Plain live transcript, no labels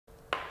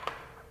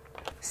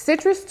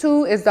Citrus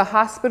 2 is the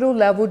hospital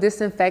level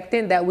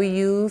disinfectant that we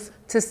use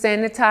to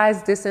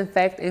sanitize,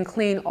 disinfect, and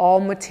clean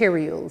all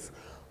materials.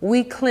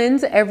 We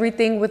cleanse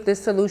everything with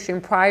this solution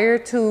prior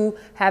to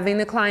having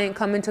the client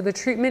come into the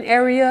treatment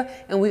area,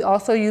 and we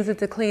also use it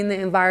to clean the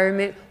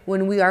environment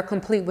when we are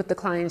complete with the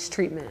client's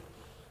treatment.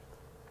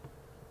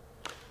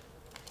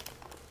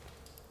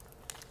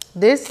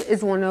 This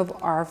is one of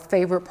our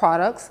favorite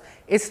products.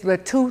 It's the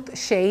Tooth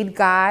Shade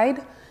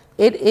Guide.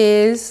 It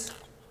is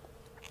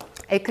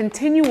a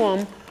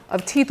continuum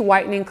of teeth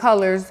whitening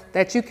colors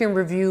that you can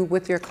review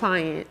with your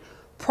client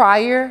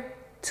prior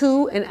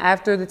to and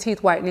after the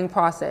teeth whitening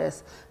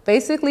process.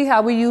 Basically,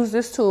 how we use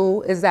this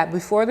tool is that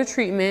before the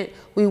treatment,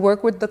 we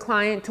work with the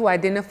client to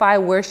identify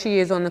where she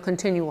is on the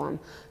continuum.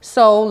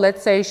 So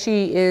let's say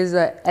she is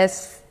a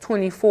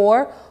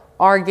S24.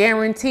 Our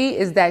guarantee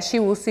is that she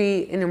will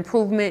see an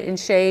improvement in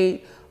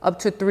shade up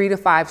to 3 to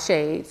 5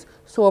 shades.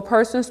 So a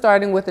person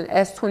starting with an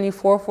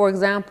S24, for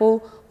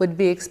example, would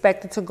be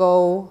expected to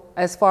go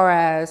as far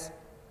as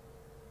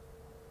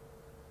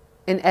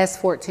an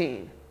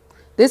S14.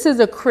 This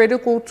is a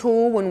critical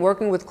tool when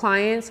working with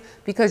clients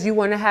because you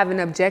want to have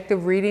an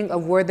objective reading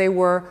of where they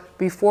were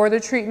before the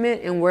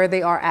treatment and where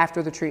they are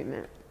after the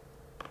treatment.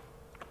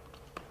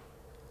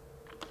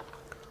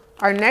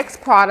 Our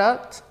next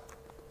product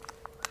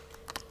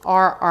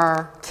are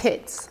our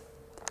kits,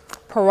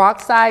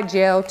 peroxide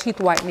gel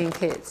teeth whitening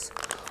kits.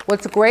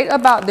 What's great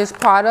about this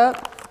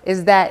product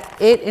is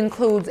that it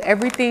includes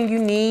everything you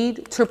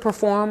need to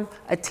perform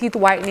a teeth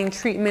whitening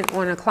treatment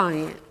on a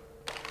client.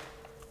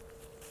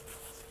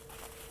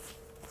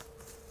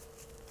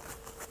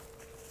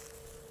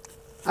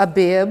 A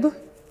bib,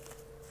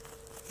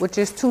 which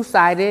is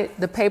two-sided.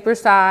 The paper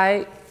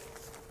side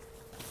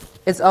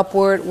is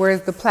upward,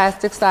 whereas the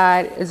plastic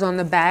side is on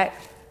the back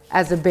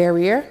as a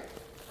barrier.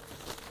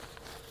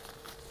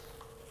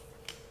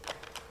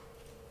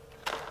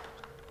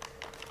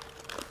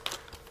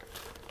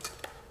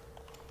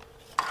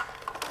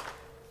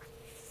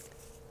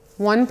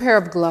 One pair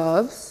of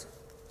gloves,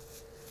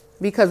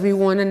 because we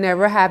want to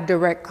never have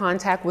direct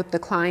contact with the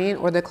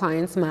client or the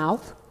client's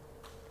mouth.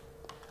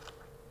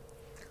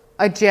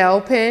 A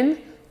gel pen.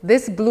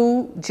 This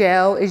blue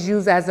gel is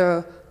used as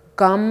a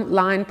gum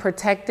line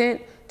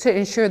protectant to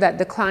ensure that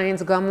the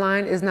client's gum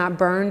line is not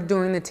burned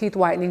during the teeth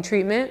whitening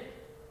treatment.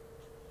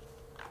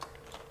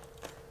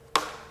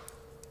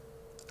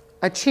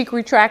 A cheek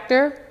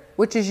retractor,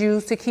 which is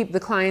used to keep the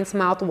client's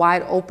mouth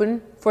wide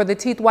open for the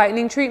teeth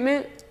whitening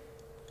treatment.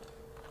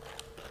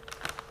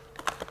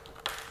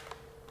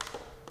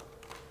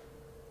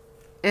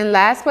 And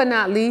last but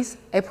not least,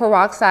 a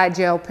peroxide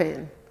gel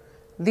pen.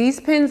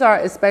 These pens are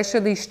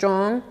especially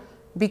strong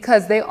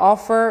because they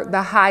offer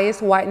the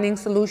highest whitening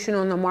solution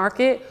on the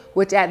market,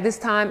 which at this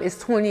time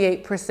is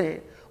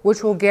 28%,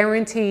 which will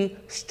guarantee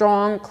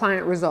strong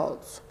client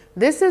results.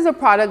 This is a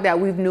product that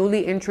we've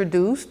newly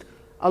introduced.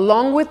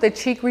 Along with the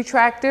cheek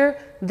retractor,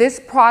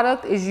 this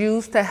product is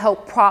used to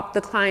help prop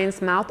the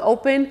client's mouth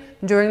open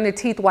during the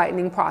teeth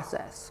whitening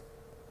process.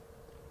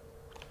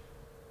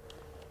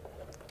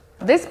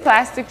 This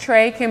plastic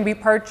tray can be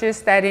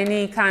purchased at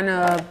any kind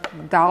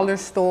of dollar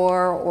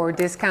store or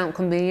discount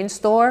convenience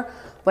store,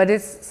 but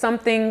it's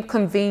something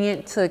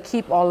convenient to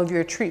keep all of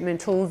your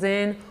treatment tools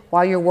in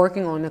while you're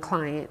working on the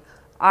client.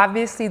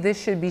 Obviously, this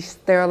should be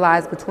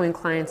sterilized between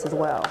clients as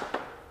well.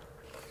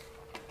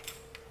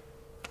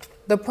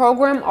 The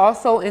program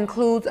also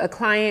includes a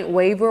client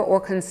waiver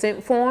or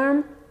consent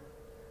form.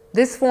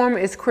 This form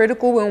is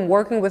critical when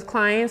working with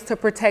clients to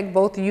protect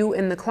both you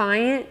and the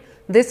client.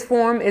 This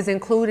form is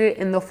included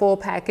in the full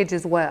package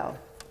as well.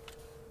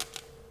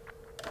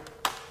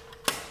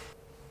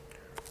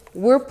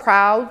 We're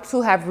proud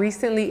to have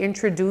recently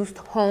introduced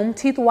home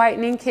teeth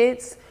whitening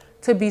kits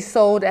to be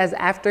sold as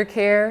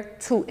aftercare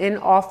to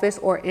in-office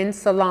or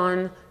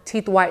in-salon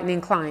teeth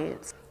whitening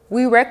clients.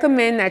 We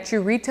recommend that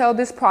you retail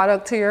this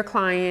product to your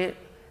client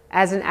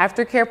as an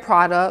aftercare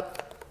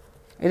product.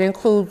 It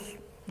includes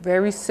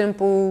very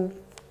simple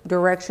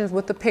directions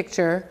with a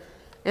picture.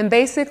 And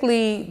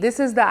basically, this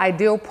is the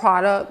ideal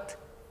product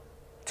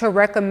to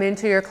recommend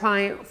to your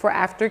client for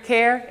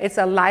aftercare. It's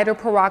a lighter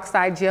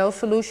peroxide gel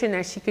solution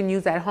that she can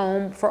use at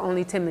home for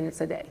only 10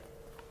 minutes a day.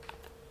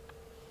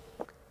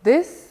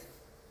 This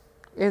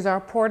is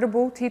our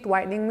portable teeth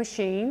whitening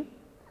machine.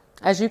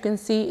 As you can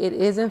see, it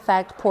is in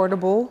fact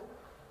portable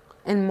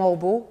and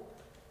mobile.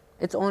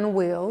 It's on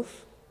wheels.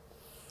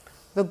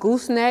 The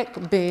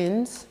gooseneck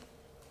bends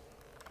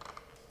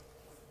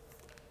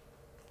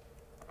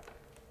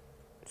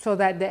so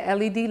that the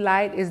LED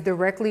light is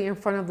directly in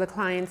front of the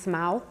client's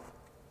mouth.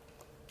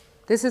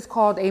 This is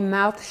called a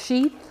mouth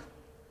sheath.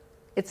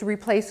 It's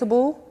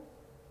replaceable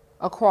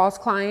across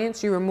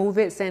clients. You remove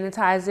it,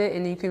 sanitize it,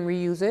 and you can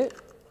reuse it.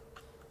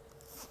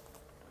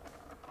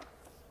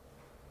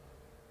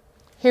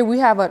 Here we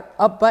have an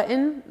up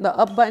button. The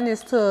up button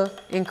is to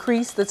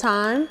increase the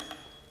time.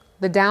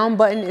 The down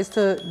button is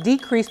to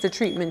decrease the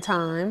treatment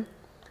time.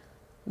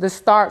 The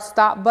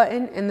start-stop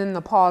button, and then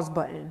the pause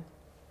button.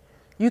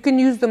 You can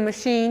use the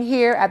machine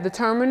here at the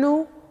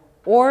terminal,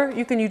 or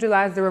you can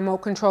utilize the remote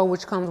control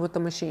which comes with the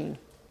machine.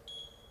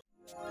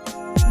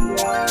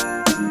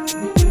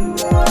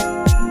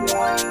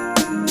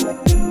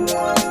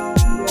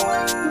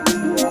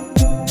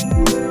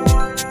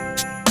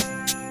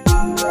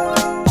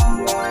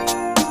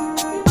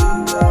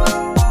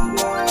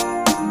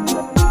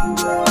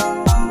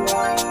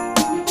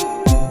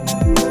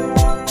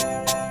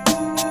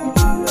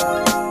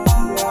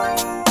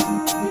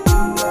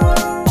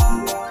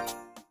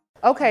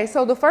 Okay,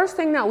 so the first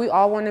thing that we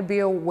all want to be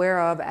aware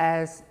of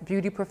as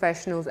beauty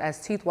professionals,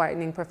 as teeth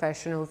whitening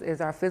professionals,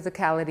 is our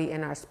physicality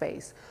in our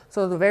space.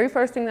 So the very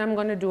first thing that I'm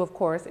going to do, of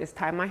course, is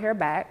tie my hair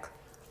back.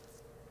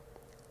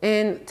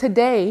 And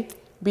today,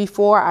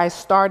 before I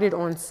started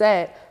on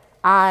set,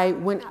 I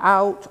went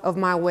out of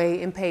my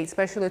way and paid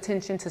special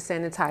attention to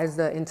sanitize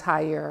the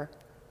entire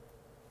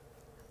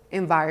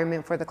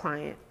environment for the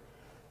client.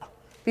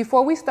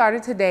 Before we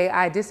started today,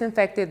 I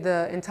disinfected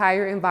the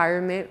entire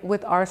environment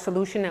with our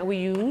solution that we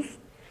use.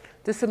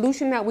 The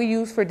solution that we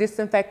use for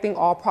disinfecting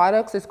all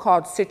products is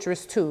called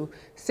Citrus 2.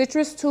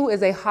 Citrus 2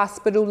 is a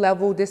hospital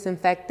level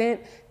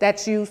disinfectant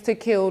that's used to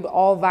kill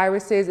all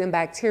viruses and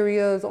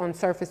bacteria on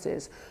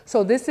surfaces.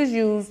 So this is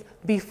used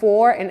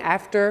before and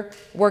after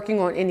working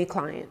on any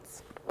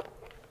clients.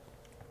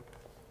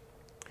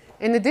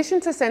 In addition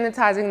to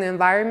sanitizing the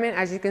environment,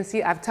 as you can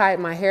see, I've tied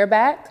my hair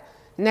back.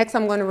 Next,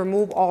 I'm going to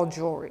remove all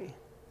jewelry.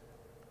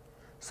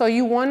 So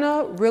you want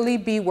to really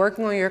be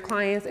working on your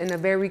clients in a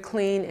very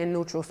clean and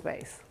neutral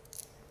space.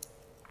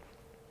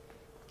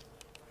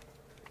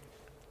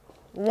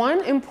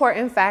 One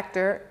important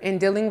factor in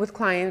dealing with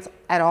clients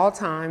at all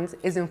times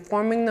is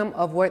informing them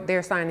of what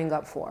they're signing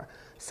up for.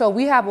 So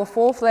we have a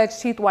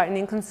full-fledged teeth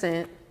whitening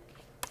consent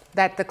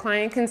that the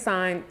client can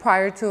sign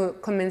prior to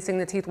commencing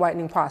the teeth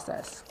whitening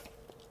process.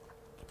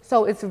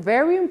 So it's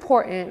very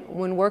important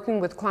when working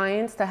with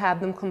clients to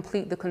have them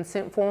complete the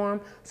consent form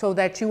so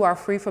that you are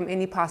free from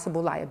any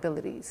possible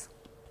liabilities.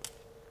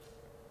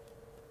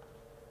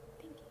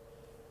 Thank you.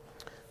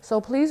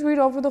 So please read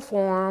over the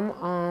form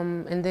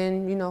and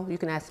then, you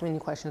can ask me any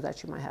questions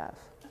that you might have.